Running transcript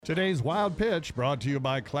Today's Wild Pitch brought to you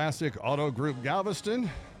by Classic Auto Group Galveston.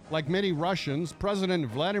 Like many Russians, President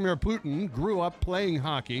Vladimir Putin grew up playing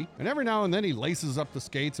hockey, and every now and then he laces up the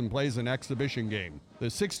skates and plays an exhibition game. The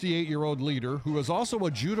 68-year-old leader, who is also a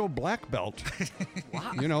judo black belt,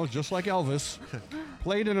 Wow. you know, just like Elvis,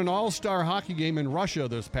 played in an all-star hockey game in Russia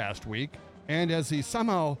this past week, and as he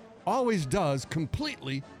somehow always does,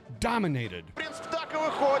 completely dominated.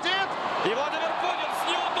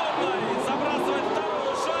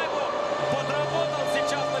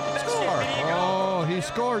 Oh, he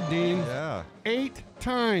scored, Dean. Yeah. 8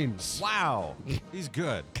 times. Wow. He's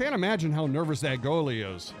good. Can't imagine how nervous that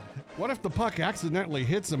goalie is. What if the puck accidentally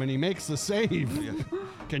hits him and he makes the save?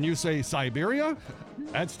 Can you say Siberia?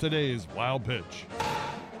 That's today's Wild Pitch.